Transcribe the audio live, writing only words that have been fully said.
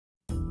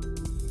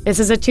This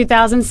is a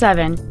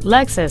 2007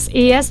 Lexus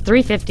ES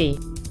 350.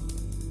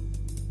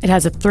 It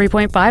has a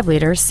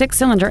 3.5-liter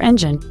six-cylinder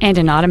engine and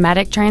an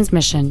automatic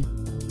transmission.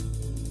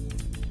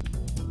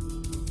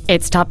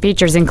 Its top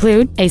features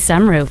include a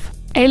sunroof,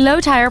 a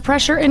low-tire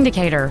pressure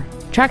indicator,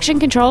 traction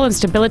control and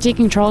stability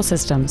control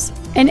systems,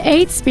 an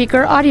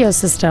 8-speaker audio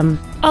system,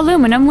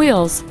 aluminum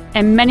wheels,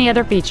 and many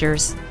other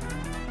features.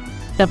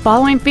 The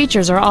following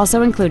features are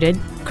also included: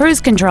 cruise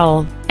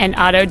control, an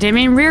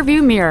auto-dimming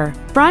rearview mirror,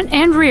 front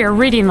and rear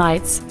reading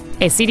lights,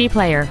 a CD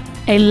player,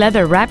 a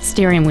leather-wrapped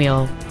steering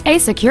wheel, a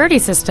security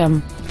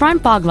system,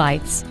 front fog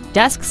lights,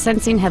 dusk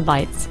sensing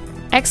headlights,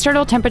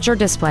 external temperature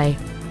display,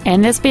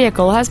 and this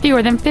vehicle has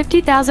fewer than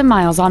 50,000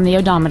 miles on the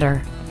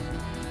odometer.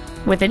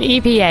 With an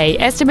EPA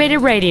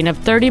estimated rating of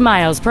 30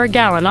 miles per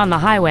gallon on the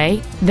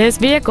highway, this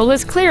vehicle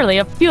is clearly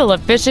a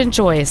fuel-efficient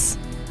choice.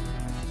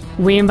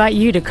 We invite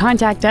you to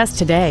contact us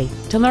today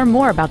to learn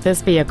more about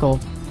this vehicle.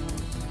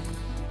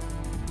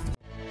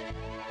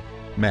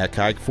 Matt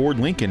Haik Ford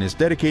Lincoln is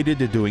dedicated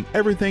to doing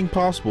everything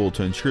possible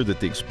to ensure that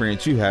the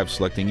experience you have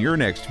selecting your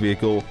next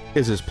vehicle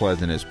is as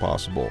pleasant as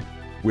possible.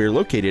 We're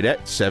located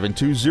at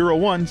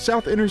 7201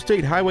 South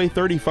Interstate Highway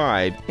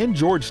 35 in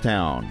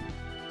Georgetown.